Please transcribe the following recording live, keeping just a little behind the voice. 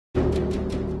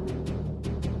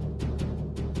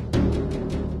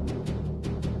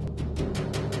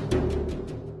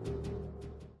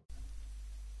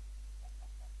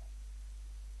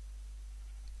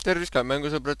Tervist ka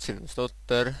mängusõbrad, siin on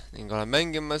StoTheR ning olen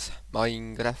mängimas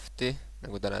Minecrafti,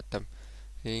 nagu te näete,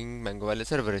 ning Mänguvälja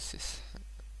serveris siis.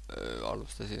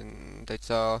 Alustasin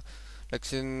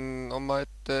läksin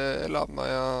omaette elama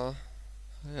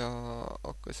ja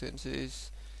hakkasin siis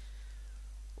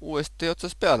uuesti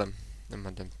otsast peale.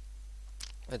 Niimoodi.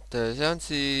 See on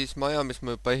siis maja, mis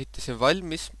ma juba ehitasin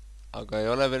valmis, aga ei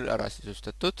ole veel ära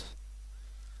sisustatud.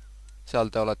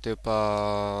 Seal te olete juba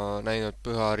näinud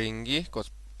püha ringi koos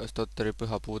StoTheRi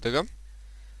pühapuudega.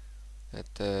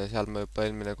 Seal ma juba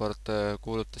eelmine kord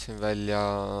kuulutasin välja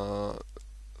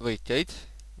võitjaid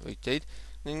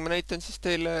ning ma näitan siis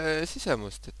teile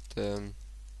sisemust,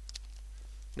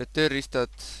 need tööriistad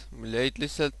mul jäid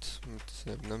lihtsalt,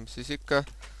 mõtlesin, no mis siis ikka,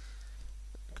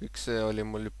 kõik see oli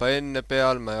mul juba enne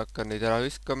peal, ma ei hakka neid ära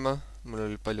viskama, mul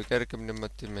oli palju kergem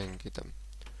niimoodi mängida.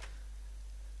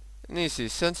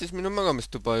 Niisiis, see on siis minu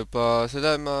magamistuba juba,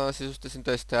 seda ma sisustasin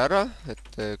tõesti ära,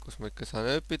 kus ma ikka saan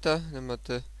ööbida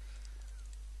niimoodi.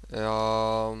 Ja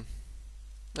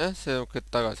see on kõik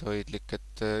tagasihoidlik,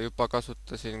 juba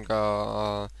kasutasin ka,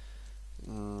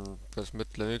 kuidas ma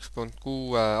ütlen,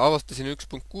 1.6, avastasin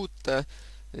 1.6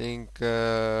 ning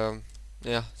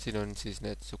jah, siin on siis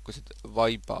need suhkused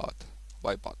vaibad,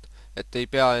 et ei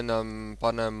pea enam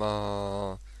panema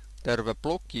terve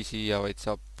ploki siia, vaid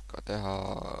saab ka teha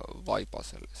vaiba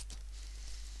sellest.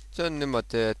 See on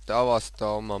niimoodi, et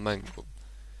avasta oma mängu.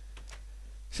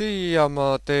 Siia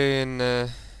ma teen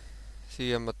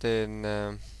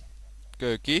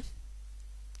köögi,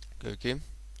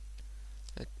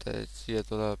 siia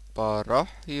tuleb paar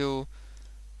ahju,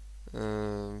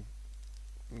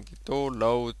 mingi tool,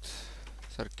 laud,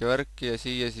 särki-värki ja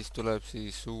siia siis tuleb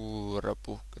siis suur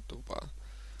puhketuba.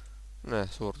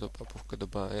 Suur tuba,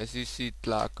 puhketuba ja siis siit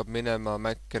hakkab minema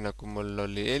mäkke, nagu mul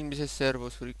oli eelmises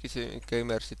servus,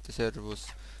 Gamersite servus,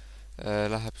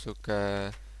 läheb suke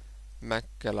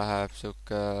mäkke, läheb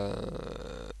suke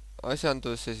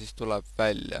asjandus ja siis tuleb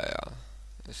välja ja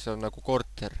see on nagu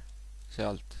korter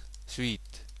sealt,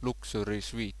 suite, luxury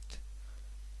suite.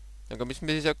 Aga mis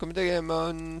me siis hakkame tegema,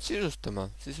 on sisustama.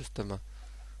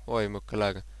 Oi, mõkka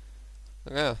läga.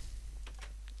 Aga jah.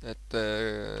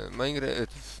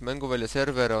 Mänguvälja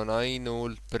server on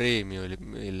ainult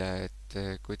preemiumile,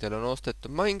 kui teil on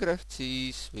ostetud Minecraft,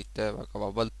 siis võite väga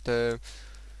vabalt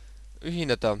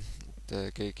ühineda,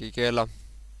 keegi ei keela.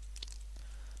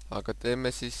 Aga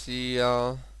teeme siis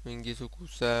siia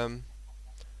mingisuguse,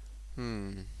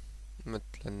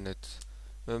 mõtlen nüüd,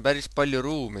 meil on päris palju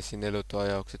ruume siin elutoa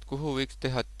jaoks, kuhu võiks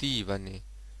teha diivani.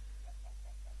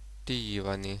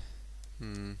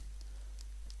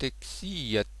 Teeks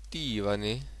siia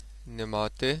diivani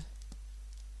niimoodi.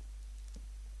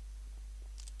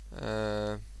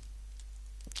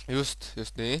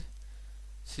 Just nii.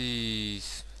 Siis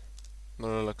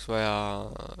mul oleks vaja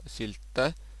silte.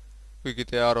 Kuigi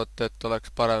te arvate, et oleks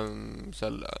parem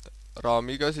seal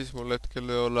raamiga, siis mul hetkel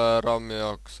ei ole raami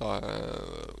jaoks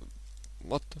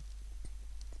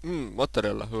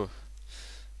materjala.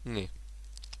 Nii.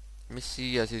 Mis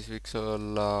siia siis võiks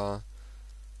olla?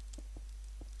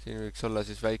 Siin võiks olla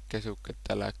siis väike suke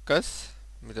telekas,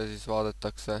 mida siis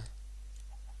vaadatakse.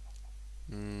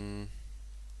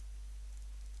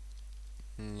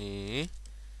 Nii.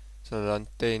 Seal on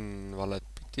antenn valet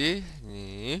pidi.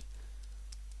 Nii.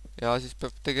 Ja siis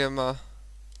peab tegema,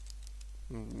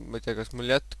 ma ei tea, kas mul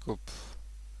jätkub,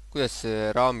 kuidas see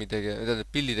raami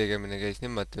pilli tegemine käis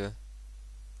niimoodi või?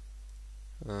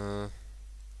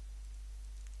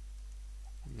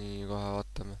 Nii, kohe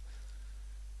vaatame.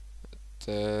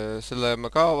 Selle ma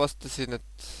ka avastasin,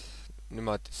 et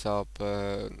niimoodi saab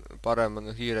parema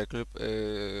hiire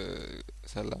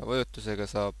selle vajutusega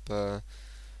saab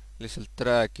lihtsalt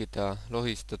rääkida,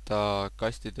 lohistada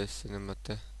kastidesse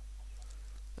niimoodi.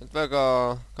 Väga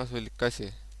kasulik asi.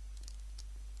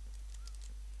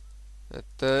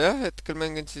 Jah, hetkel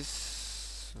mängin siis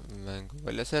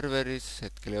Mänguvälja serveris,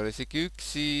 hetkel ei ole isegi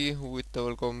üksi,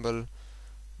 huvitaval kombel,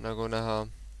 nagu näha.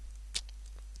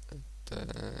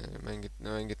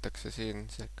 Mängitakse siin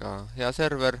ka hea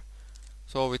server,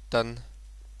 soovitan,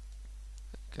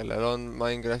 kellel on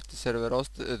Minecrafti server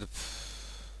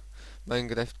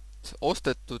Minecraft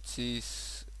ostetud, siis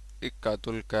ikka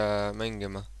tulge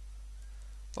mängima.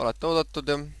 Olete oodatud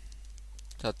ja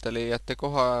saate leiate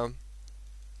koha.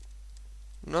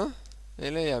 Noh, ei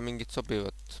leia mingit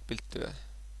sobivat pilti või?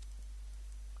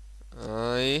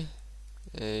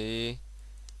 Ei.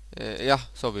 Jah,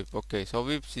 sobib, okei,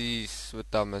 sobib, siis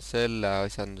võtame selle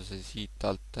asjanduse siit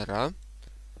alt ära.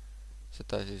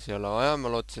 Seda siis ei ole vaja, ma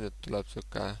lootsin, et tuleb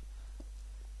suke,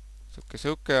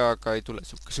 aga ei tule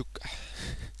suke.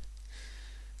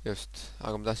 Just,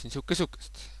 aga ma tahtsin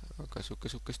sukest. aga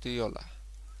sukest ei ole.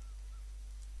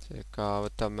 Seega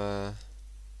võtame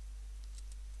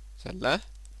selle,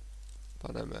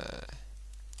 paneme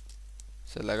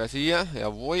sellega siia ja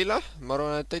voila, ma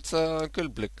arvan, et täitsa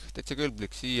kõlblik,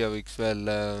 siia võiks veel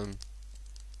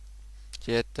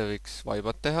siia ette võiks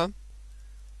vaibad teha.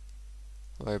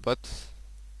 Vaibad.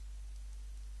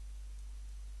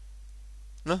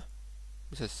 Noh,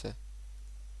 mis asja?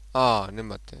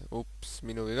 Niimoodi. Ups,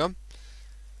 minu viga.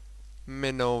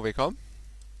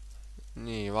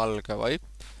 Nii, valge vaip.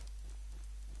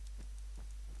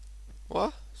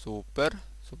 Super.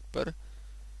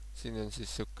 Siin on siis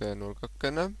siuke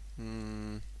nurgakene.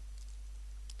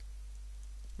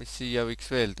 Mis siia võiks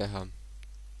veel teha?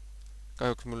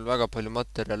 Kahjuks mul väga palju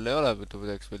materjali ei ole, võidu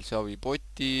võidaks veel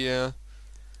savipoti,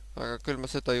 aga küll ma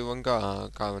seda jõuan ka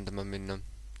kaevandama minna.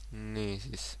 Nii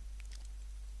siis.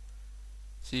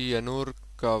 Siia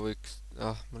nurka võiks...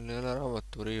 mul ei ole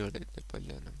raamaturiiuleid nii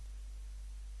palju enam.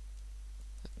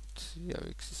 Siia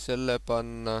võiks siis selle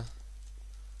panna.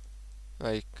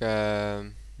 Väike...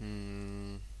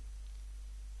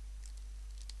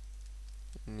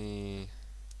 Nii.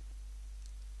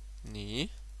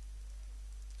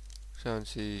 See on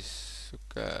siis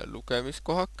siuke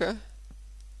lugemiskohake.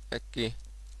 Äkki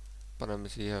paneme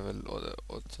siia veel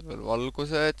otsa veel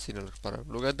valguse, et siin oleks parem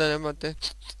lugeda niimoodi.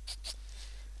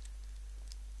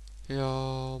 Ja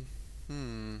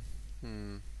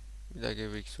midagi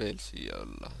võiks veel siia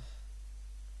olla.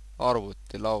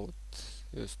 Arvutilaud.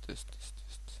 Just.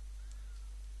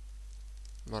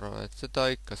 Ma arvan, et seda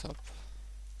ikka saab.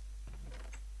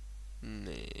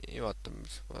 Nii, vaatame,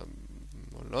 mis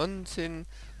mul on siin.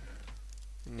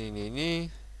 Nii.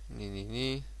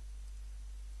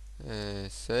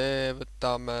 See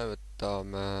võtame.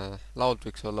 Laud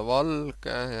võiks olla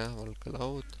valge, jah, valge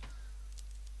laud.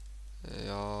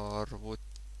 Ja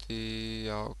arvuti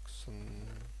jaoks on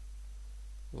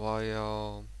vaja...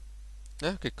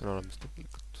 jah, kõik on olemas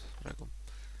tegelikult praegu.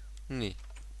 Nii.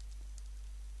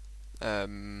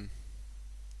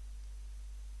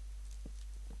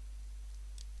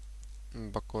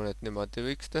 Pakun, et niimoodi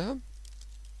võiks teha.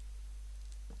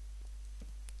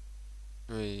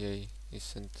 Ei,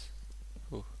 issand.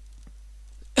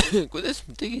 Kuidas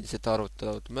ma tegin seda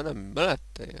arvutilauda? Ma enam ei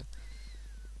mäleta ju.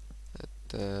 Et...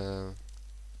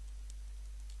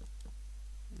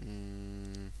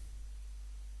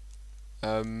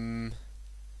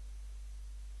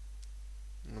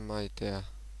 no ma ei tea.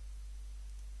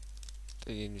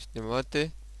 Tegin vist niimoodi.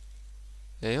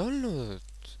 Ei olnud.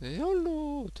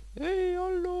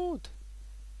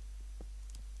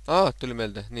 Tuli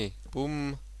meelde. Nii,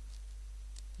 pumm.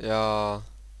 Ja...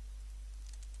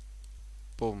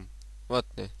 pumm. Vaat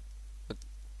nii.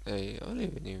 Ei, oli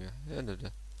või nii või? Ei olnud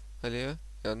või? Oli või?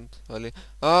 Ei olnud, oli.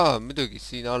 Muidugi,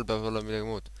 siin all peab olema midagi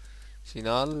muud. Siin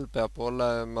all peab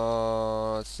olema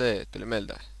see, tuli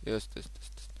meelde. Just.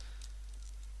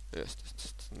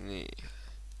 Nii.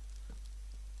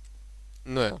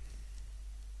 Nojah.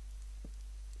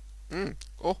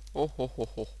 Vot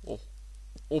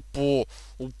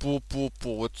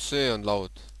see on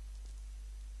laud.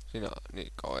 Sina, nii,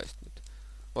 kaua eest nüüd.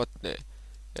 Vot nii.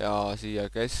 Ja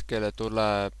siia keskele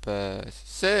tuleb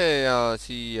see ja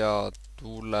siia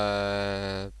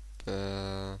tuleb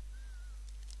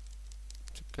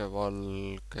siuke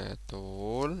valge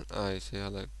tool. See ei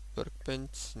ole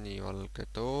võrkbench, nii valge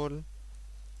tool.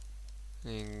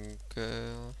 Ning...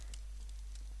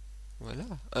 Voilà.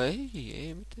 Ei,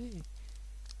 mitte nii.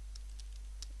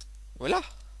 Voilà.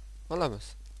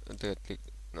 Olemas. Tegelikult,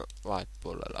 no, vahet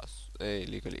poole las. Ei,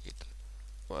 liiga liigid.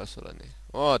 Vahes ole nii.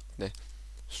 Vaat nii.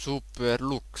 Super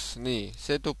luks. Nii,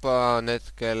 see tuba on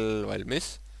hetkel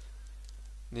valmis.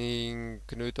 Ning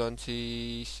nüüd on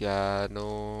siis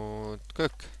jäänud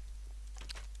köök.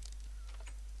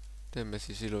 Teeme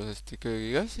siis ilusasti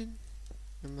köögiga siin.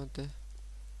 Niimoodi.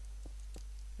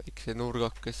 Väikse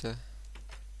nurgakese.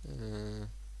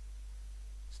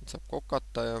 Siin saab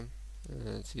kokata ja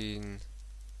siin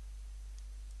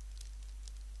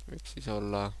võiks siis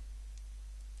olla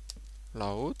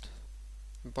laud,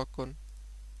 ma pakun.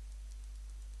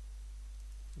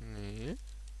 Nii.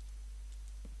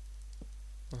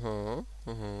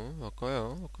 Väga hea.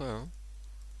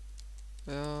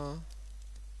 Ja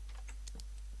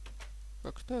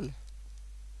kaks peale.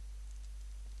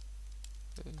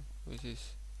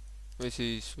 Või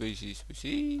siis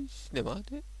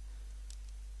niimoodi.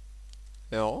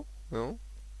 Joo.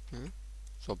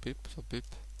 Sobib.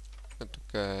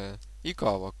 Natuke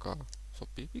igav, aga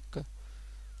sobib ikka.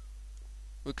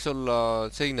 Võiks olla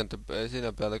seina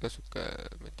peale ka suke,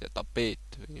 ma ei tea, tapeet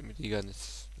või mida iganes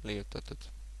leiutatud.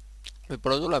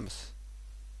 Võib-olla tulemas.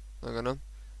 Aga noh,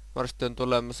 varsti on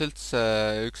tulemas üldse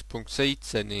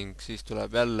 1.7 ning siis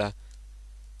tuleb jälle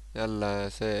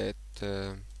see, et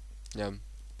jah,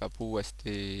 peab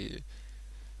uuesti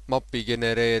mapi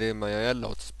genereerima ja jälle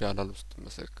otsast peale alustama,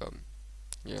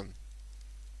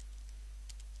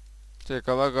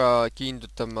 seega väga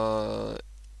kiindutama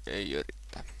ei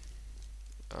ürita.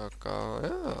 Aga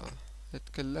jaa,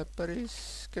 hetkel näeb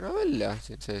päris kena välja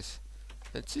siin sees.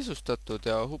 Et sisustatud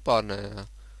ja hubane ja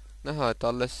näha, et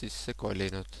alles sisse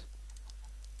kolinud.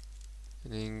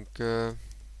 Ning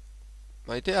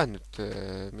ma ei tea nüüd,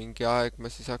 mingi aeg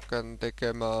ma siis hakkan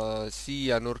tegema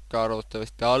siia nurka,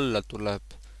 arvatavasti alla tuleb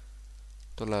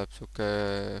siuke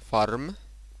farm,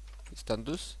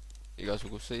 istandus,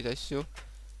 igasuguseid asju.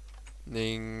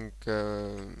 Ning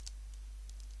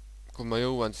kui ma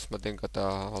jõuan, siis ma teen ka ta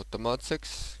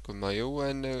automaatseks. Kui ma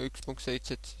jõuan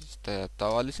 1.7, siis ta jääb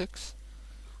tavaliseks.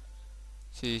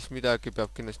 Siis midagi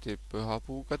peab kindlasti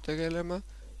pühapuuga tegelema.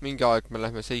 Mingi aeg me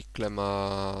lähme seiklema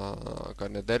ka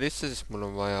netherisse, sest mul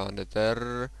on vaja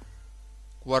nether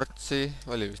kvartsi.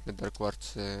 Oli vist nether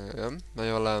kvarts, jah. Ma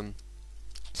ei ole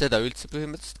seda üldse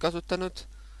põhimõtteliselt kasutanud.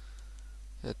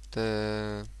 Et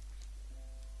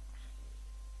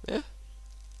jah,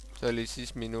 see oli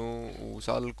siis minu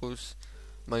uus algus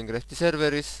Minecrafti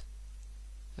serveris.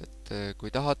 Et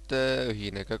kui tahate,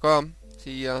 ühinege ka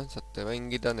siia, saate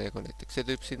mängida, nagu näiteks see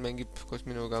tüüp siin mängib koos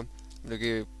minuga,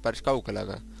 muidugi päris kaugele,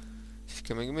 aga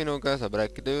siiski mängib minuga, saab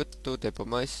rääkida juttu, teeb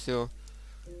oma asju,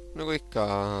 nagu ikka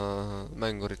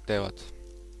mängurid teevad.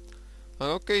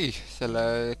 Aga okei,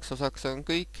 selleks osaks on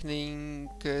kõik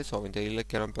ning soovin teile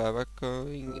kena päeva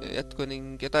jätku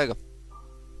ning head aega!